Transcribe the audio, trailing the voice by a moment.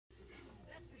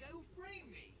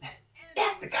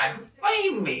guy who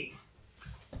framed me.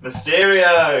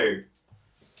 Mysterio.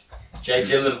 Jake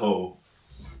Gyllenhaal.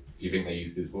 Do you think they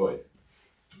used his voice?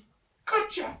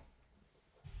 Gotcha.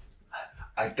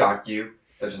 I got you.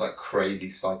 They're just like crazy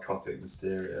psychotic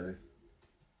Mysterio.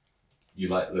 You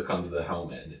like look under the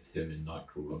helmet and it's him in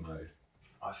Nightcrawler mode.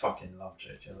 I fucking love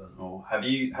Jake Gyllenhaal. Have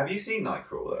you seen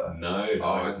Nightcrawler? No.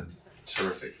 Oh, it's a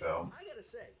terrific film. I gotta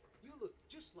say, you look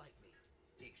just like me.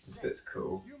 This bit's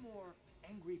cool. You're more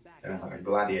angry back. They're in like a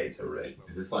gladiator ring.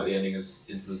 Is this like the ending of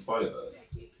Into the Spider-Verse?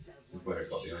 This is where I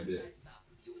got the idea.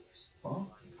 What?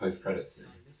 Post-credit scene.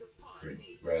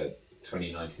 Where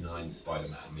 2099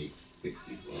 Spider-Man meets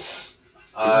 60s.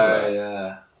 Oh,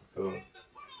 yeah. Cool.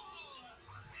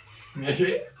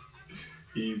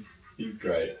 He's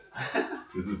great.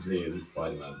 This is me as a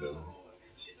Spider-Man villain.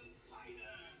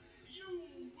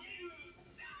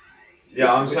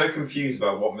 Yeah, I'm so confused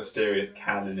about what Mysterious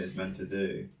canon is meant to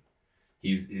do.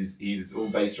 He's all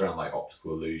based around like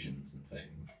optical illusions and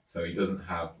things. So he doesn't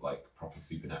have like proper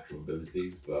supernatural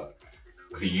abilities, but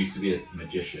because he used to be a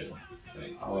magician, I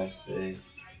think. Oh, I see.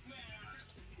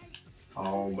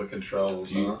 Oh, the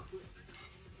controls.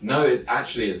 No, it's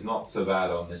not so bad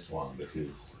on this one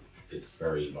because it's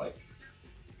very like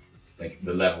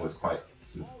the level is quite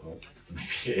sort of maybe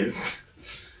it is.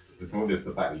 It's more just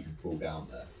the fact that you can fall down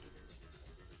there.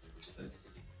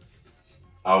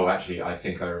 Oh, actually, I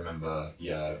think I remember.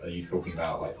 Yeah, are you talking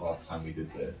about like last time we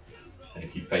did this? And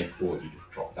if you face forward, you just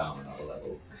drop down another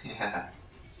level. Yeah.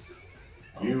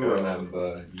 You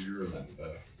remember.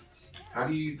 How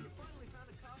do you?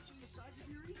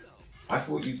 I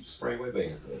thought you'd spray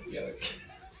webbing at the yellow things.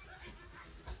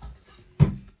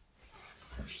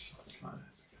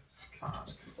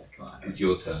 It's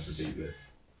your turn to do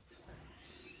this.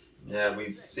 Yeah,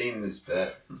 we've seen this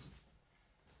bit.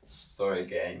 Sorry,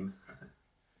 game.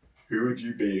 Who would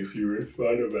you be if you were a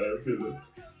Spider-Man villain?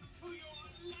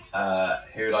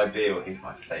 Who would I be? Well, he's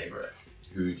my favourite.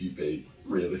 Who would you be,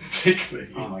 realistically?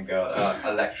 Oh my god,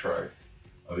 Electro.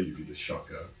 I think you'd be the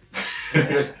Shocker.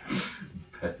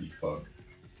 Petty fuck.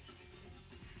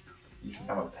 You think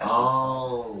I'm a petty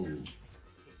Oh!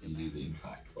 So you do the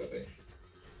impact webbing.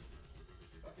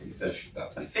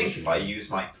 That's I think if I use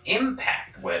my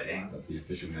impact webbing... That's the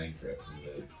official name for it from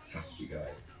the strategy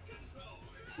guide.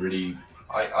 It's really...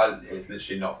 it's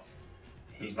literally not...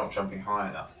 He's not jumping high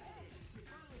enough.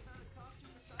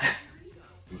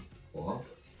 What?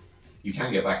 You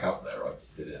can get back up there, I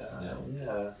did it just now.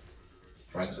 Yeah.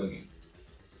 Try swinging.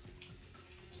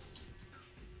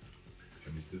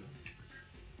 Do you want me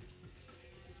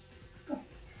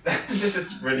to? This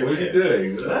is really What weird. are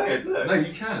you doing? No, look. No,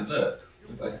 you can, look.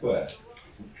 I swear.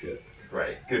 Oh, shit.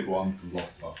 Great, good one.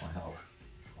 Lost half my health.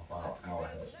 Half our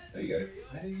health. There you go.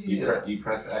 How do you do that? You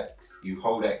press X, you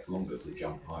hold X longer to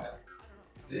jump higher.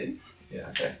 Do you? Yeah.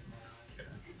 Okay.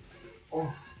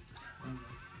 Oh.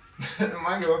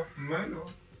 Mango.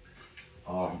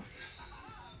 Oh.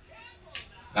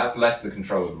 That's less the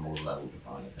controls and more the level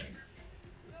design, I think.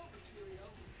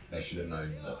 They should have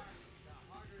known that.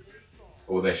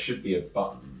 Or there should be a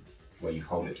button where you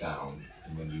hold it down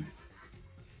and when you...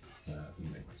 that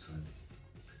doesn't make much sense.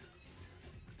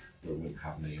 Or it wouldn't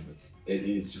have any of it. It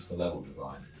is just the level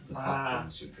design. The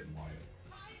platforms should have been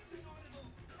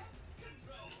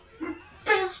wider.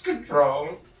 Best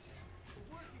control!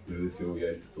 Is this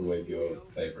always your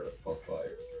favourite boss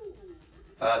fight?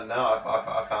 No,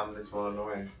 I found this one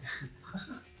annoying.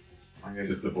 It's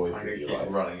just the voice I'm that going to you keep like.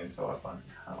 running until I find some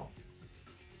help.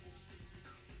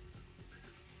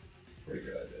 It's a pretty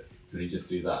good idea. Does he just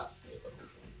do that?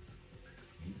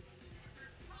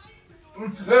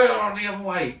 The other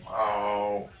way!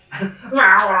 Oh.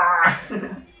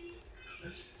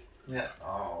 Yeah.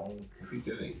 Oh. What's he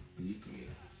doing? He's eating you.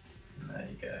 There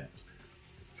you go.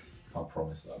 Can't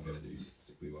promise that I'm going to do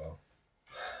particularly well.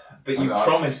 But you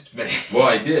promised me. Well,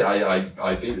 I did.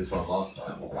 I beat this one last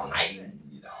time.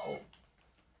 You know.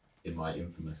 In my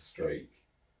infamous streak.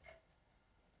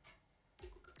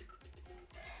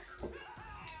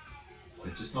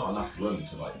 There's just not enough room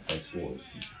to like face forward.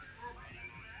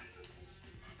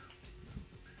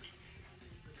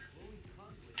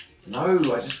 No,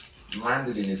 I just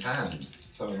landed in his hand. It's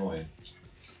so annoying.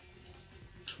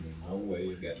 There's no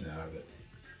way of getting out of it.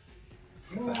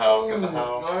 Get the health, get the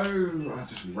health. No, I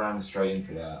just ran straight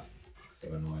into that. It's so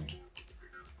annoying.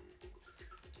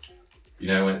 You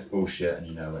know when it's bullshit and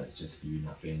you know when it's just you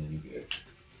not being any good.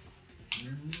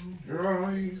 You're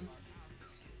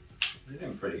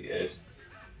doing pretty good.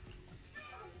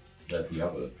 There's the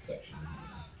other section, isn't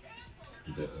there?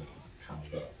 The bit that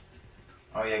powers up.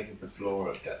 Oh yeah, because the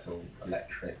floor gets all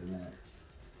electric, doesn't it?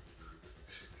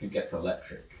 It gets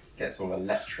electric. gets all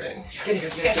electric. Get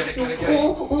it.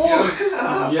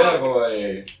 Yeah,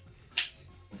 boy.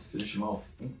 Let's finish him off.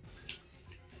 Oh,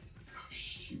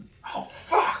 shoot. Oh,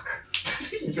 fuck!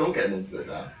 You're getting into it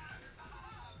now.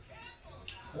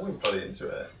 Always bloody into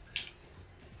it.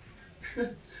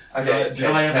 Did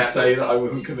I ever say that I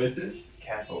wasn't committed?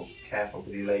 Careful,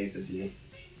 because he lasers you.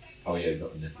 Oh yeah, he's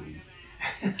got the nipples.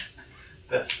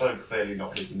 They're so clearly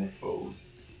not his nipples.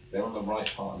 They're on the right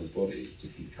part of his body, it's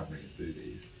just he's covering his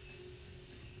boobies.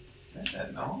 No,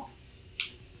 they're not.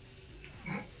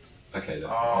 Okay,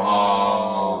 that's...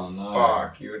 Oh, no.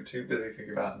 fuck. You were too busy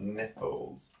thinking about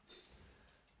nipples.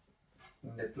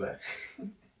 Nibbler.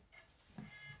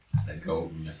 They're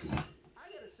golden nipples. I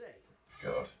gotta say,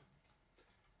 God.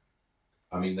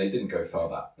 I mean, they didn't go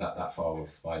that far with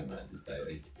Spider-Man, did they?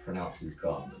 They pronounced his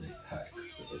bum and his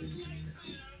pecs, but they didn't do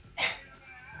nipples.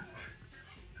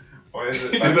 Why is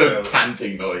it The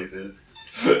panting noises.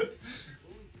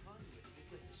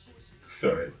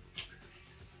 Sorry.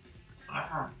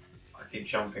 I keep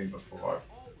jumping before.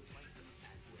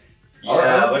 I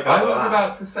was look at that.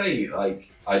 about to say,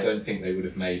 like, I don't think they would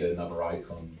have made another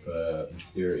icon for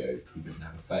Mysterio because he doesn't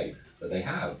have a face. But they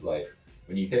have, like,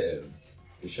 when you hit him,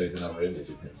 it shows another image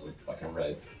of him with, like, a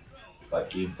red, like,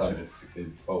 the inside of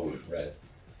his bowl is red.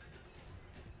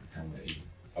 His helmet even.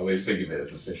 I always think of it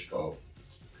as a fish bowl.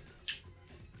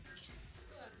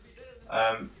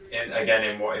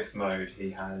 In What If mode,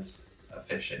 he has a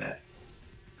fish in it.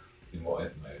 In What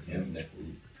If mode, he has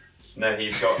nipples. No,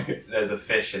 there's a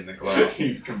fish in the glass.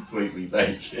 He's completely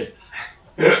naked.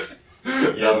 Yeah,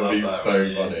 that would be that,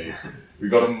 so funny. We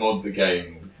got to mod the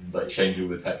game, like change all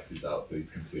the textures out so he's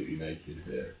completely naked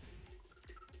here.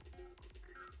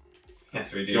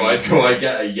 Yes, we do. Do I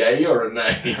get a yay or a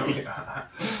nay? I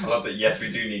love that. Yes, we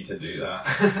do need to do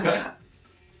that.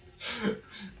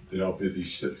 In our busy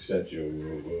schedule,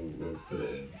 we'll put it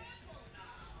in.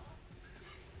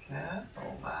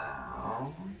 Careful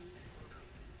now.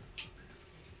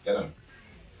 Get him.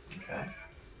 Okay.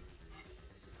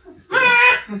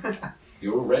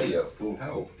 You're already at full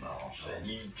health. Oh shit!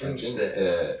 You Jinxed jinxed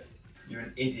it. You're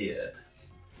an idiot.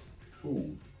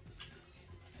 Fool.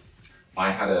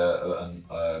 I had a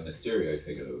Mysterio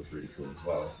figure that was really cool as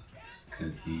well,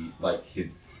 because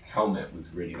his helmet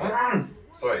was really Come on!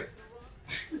 Sorry.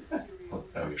 I'll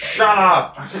tell you about Shut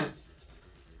up!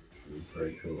 It was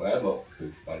very cool. I had lots of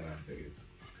cool Spider-Man figures.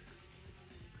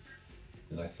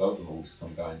 And I sold them all to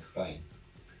some guy in Spain.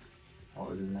 What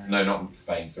was his name? No, not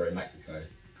Spain, sorry, Mexico.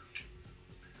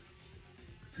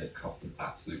 And it cost an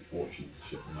absolute fortune to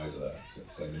ship them over there, because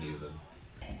there's so many of them.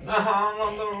 No,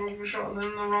 I'm shot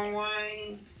them the wrong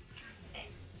way.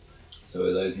 So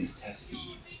are those his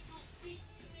testes?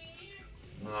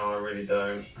 No, I really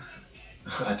don't.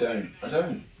 I don't.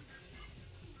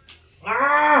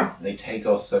 Ah! They take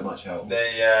off so much health.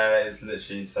 It's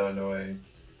literally so annoying.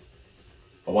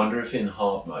 I wonder if in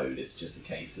hard mode it's just a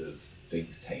case of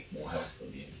things take more health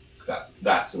from you. 'Cause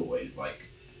that's always like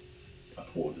a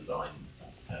poor design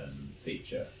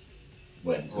feature.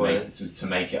 When to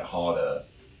make it harder,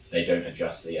 they don't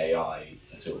adjust the AI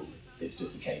at all. It's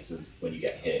just a case of when you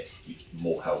get hit,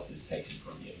 more health is taken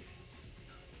from you.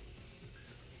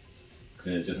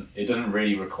 Because it doesn't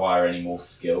really require any more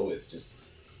skill. It's just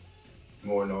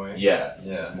more annoying. Yeah. It's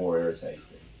just more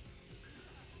irritating.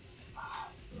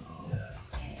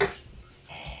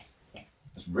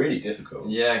 It's really difficult.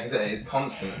 Yeah, because it's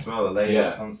constant as well. The laser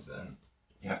is constant.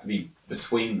 You have to be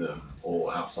between them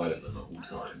or outside of them at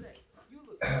all times.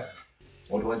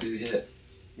 What do I do here?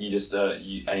 You just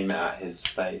you aim it at his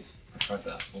face. I tried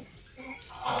that.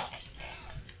 Oh.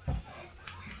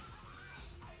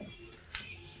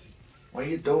 What are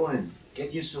you doing?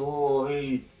 Get your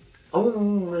sword.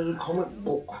 Oh, there's a comic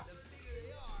book.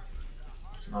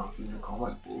 It's not in the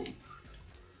comic book.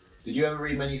 Did you ever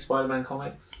read many Spider-Man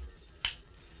comics?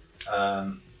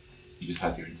 You just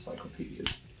had your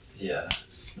encyclopedias. Yeah.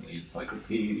 Smelly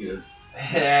encyclopedias.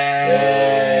 Hey.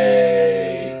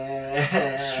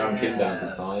 Shrunk him down to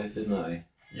size, didn't I?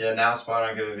 Yeah, now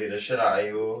Spider-Man gonna beat the shit out of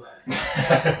you.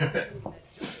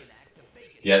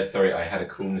 Yeah, sorry, I had a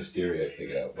cool Mysterio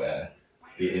figure where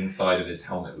the inside of his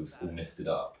helmet was all misted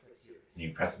up. And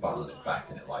you press a button on his back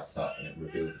and it lights up and it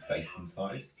reveals the face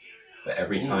inside. But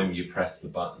every time you press the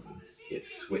button, it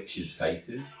switches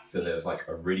faces. So there's like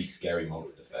a really scary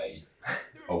monster face,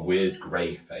 a weird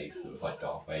grey face that was like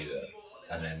Darth Vader,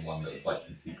 and then one that was like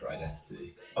his secret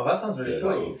identity. Oh, that sounds really so,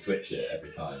 cool. Like, you switch it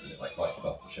every time and it like lights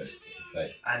up and shows his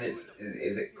face. And is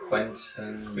it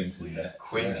Quentin Beck.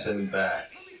 Quentin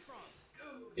Beck.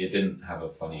 It didn't have a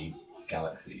funny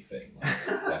galaxy thing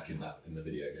like in the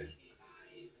video game.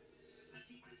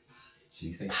 Did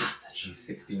you say she's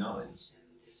 69?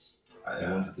 He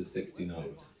wanted the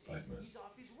 69th Spider-Man. He's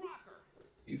off his rocker.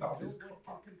 He's off his No one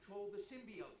clock. can control the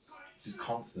symbiotes. It's just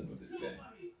constant with this game.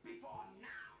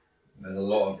 There's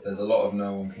a lot of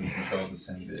no one can control the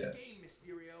symbiotes.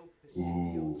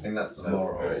 Ooh. I think that's the That's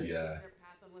moral. very, yeah.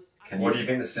 What do you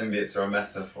think the symbiotes are a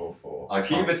metaphor for? I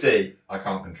can't- Puberty! I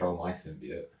can't control my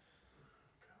symbiote.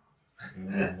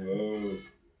 Whoa.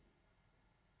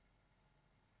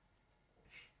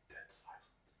 Dead silence.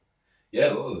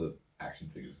 Yeah, a lot of the action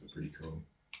figures were pretty cool.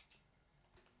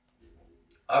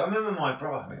 I remember my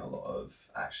brother having a lot of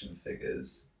action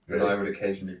figures that Really? I would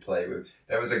occasionally play with.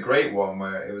 There was a great one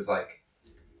where it was like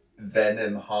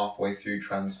Venom halfway through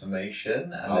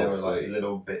transformation, and there were like sweet.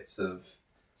 little bits of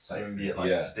symbiote like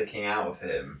Yeah. sticking out of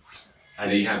him,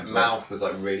 and Did he his have mouth was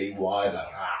like really wide. Like,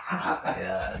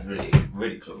 yeah,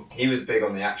 really cool. He was big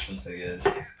on the action figures.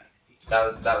 That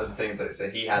was the thing. So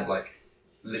he had like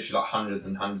literally like hundreds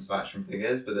and hundreds of action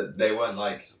figures, but they weren't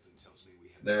like.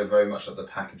 They were very much like the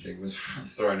packaging was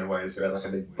thrown away, so we had like a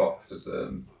big box of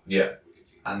them. Yeah.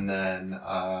 And then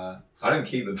I don't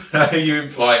keep them. Are you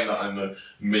implying that I'm a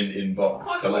mint in box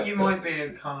I thought collector? you might be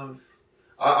a kind of.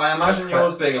 I imagine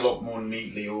yours being a lot more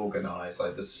neatly organised,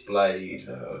 like displayed.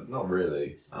 Not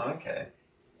really. Oh, okay.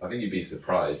 I think you'd be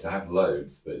surprised. I have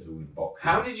loads, but it's all in boxes.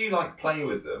 How did you like play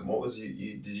with them? What was you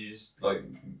did you just like?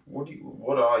 What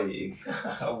are you?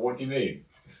 What do you mean?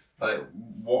 Like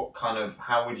what kind of?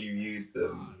 How would you use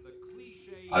them?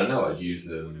 I don't know. I'd use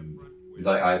them.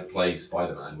 Like I play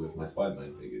Spider-Man with my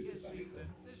Spider-Man figures, if that makes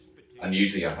sense. And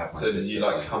usually I have my So sister did you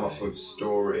like play come with up me. with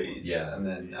stories? Yeah. And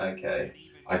then okay.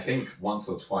 I think once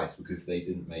or twice, because they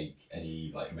didn't make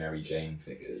any like Mary Jane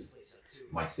figures,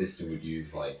 my sister would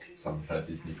use like some of her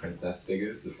Disney princess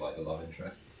figures as like the love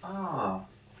interest. Ah.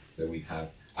 So we'd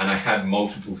have, and I had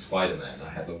multiple Spider-Men. I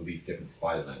had all these different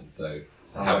Spider-Men. So I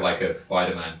Sounds have like a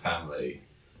Spider-Man family,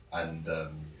 and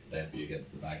they'd be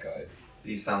against the bad guys.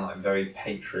 These sound like very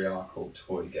patriarchal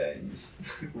toy games.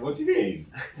 What do you mean?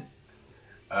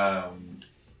 I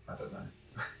don't know.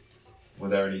 Were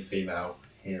there any female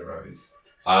heroes?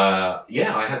 Yeah,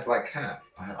 I had Black Cat.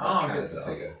 I had Black Cat good as a stuff.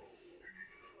 figure.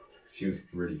 She was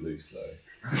really loose though.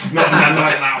 not in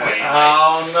that way.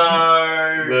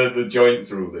 Oh no! The joints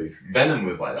were all loose. Venom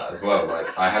was like that as well.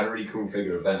 Like I had a really cool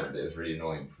figure of Venom, but it was really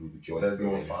annoying because all the joints. There's were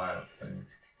more loose. fire things.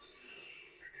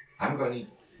 I haven't got any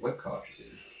web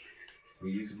cartridges. Can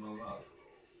we use them all up?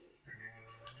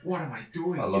 What am I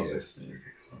doing I love here? this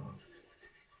music as well.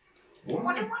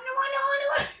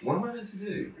 What am I meant to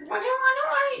do?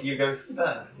 You go through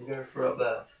there. You go through up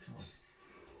there.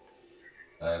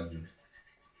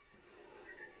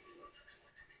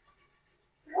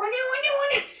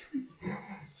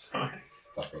 Sorry.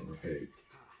 Stuck on repeat.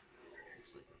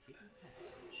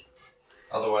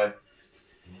 Other way.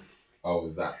 Oh,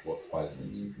 is that what Spider Sense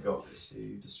was? You've got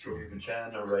to destroy the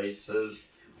generators.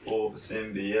 All the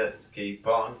symbiotes keep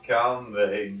on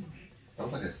coming.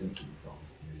 Sounds like a Simpsons song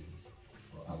for some reason. That's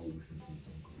what how all the Simpsons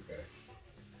songs will go.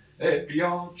 They'd be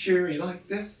all cheery like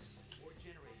this.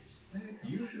 They'd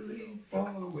usually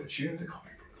follow a tune. It's a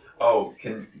comic book. Oh,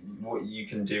 what you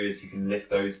can do is you can lift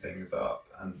those things up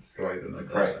and throw them at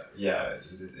crates. Yeah,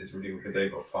 it's really cool because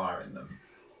they've got fire in them.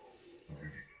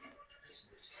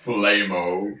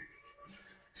 Flamo.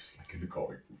 Just like in the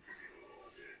comic books.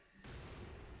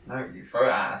 No, you throw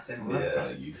it at a symbiote. Well, that's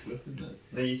kind of useless, isn't it?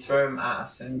 No, you throw them at a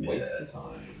symbiote. Waste of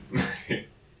time.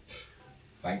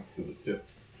 Thanks for the tip.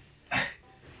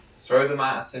 Throw them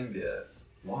at a symbiote.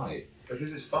 Why?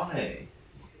 Because it's funny.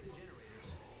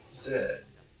 Just do it.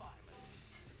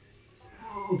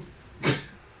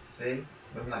 See?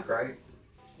 Wasn't that great?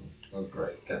 That was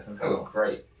great. Get some That was help.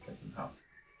 great. Get some help.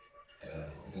 I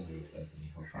don't know if there's any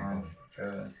help. Fine. Go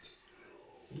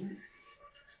then.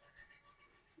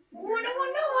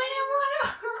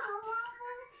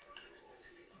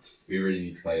 We really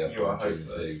need to play You are F1 Gym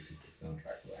hopeless. 2 because the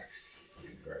soundtrack for that's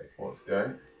fucking great. What's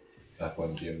go?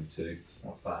 F1 Gym 2.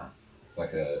 What's that? It's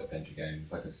like a adventure game.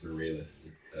 It's like a surrealist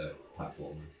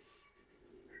platform.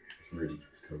 It's really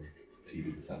cool. You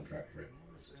do the soundtrack for it.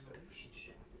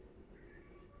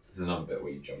 There's another bit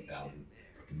where you jump down and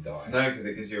fucking die. No, because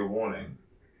it gives you a warning.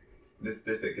 This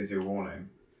bit gives you a warning.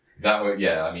 Is that what?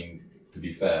 Yeah, I mean, to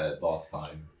be fair, last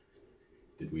time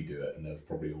did we do it and there was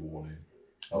probably a warning.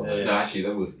 Oh, Yeah, no, yeah. actually,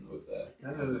 there wasn't, was there? No,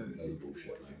 That was a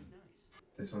bullshit moment.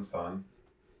 This one's fun.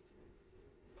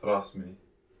 Trust me.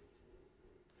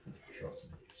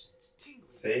 Trust me.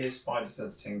 See, his spider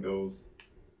sense tingles,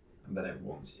 and then it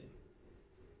warns you.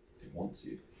 It wants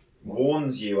you.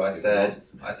 Warns you, I It said.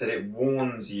 wants me. I said it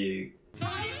warns you.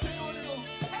 Time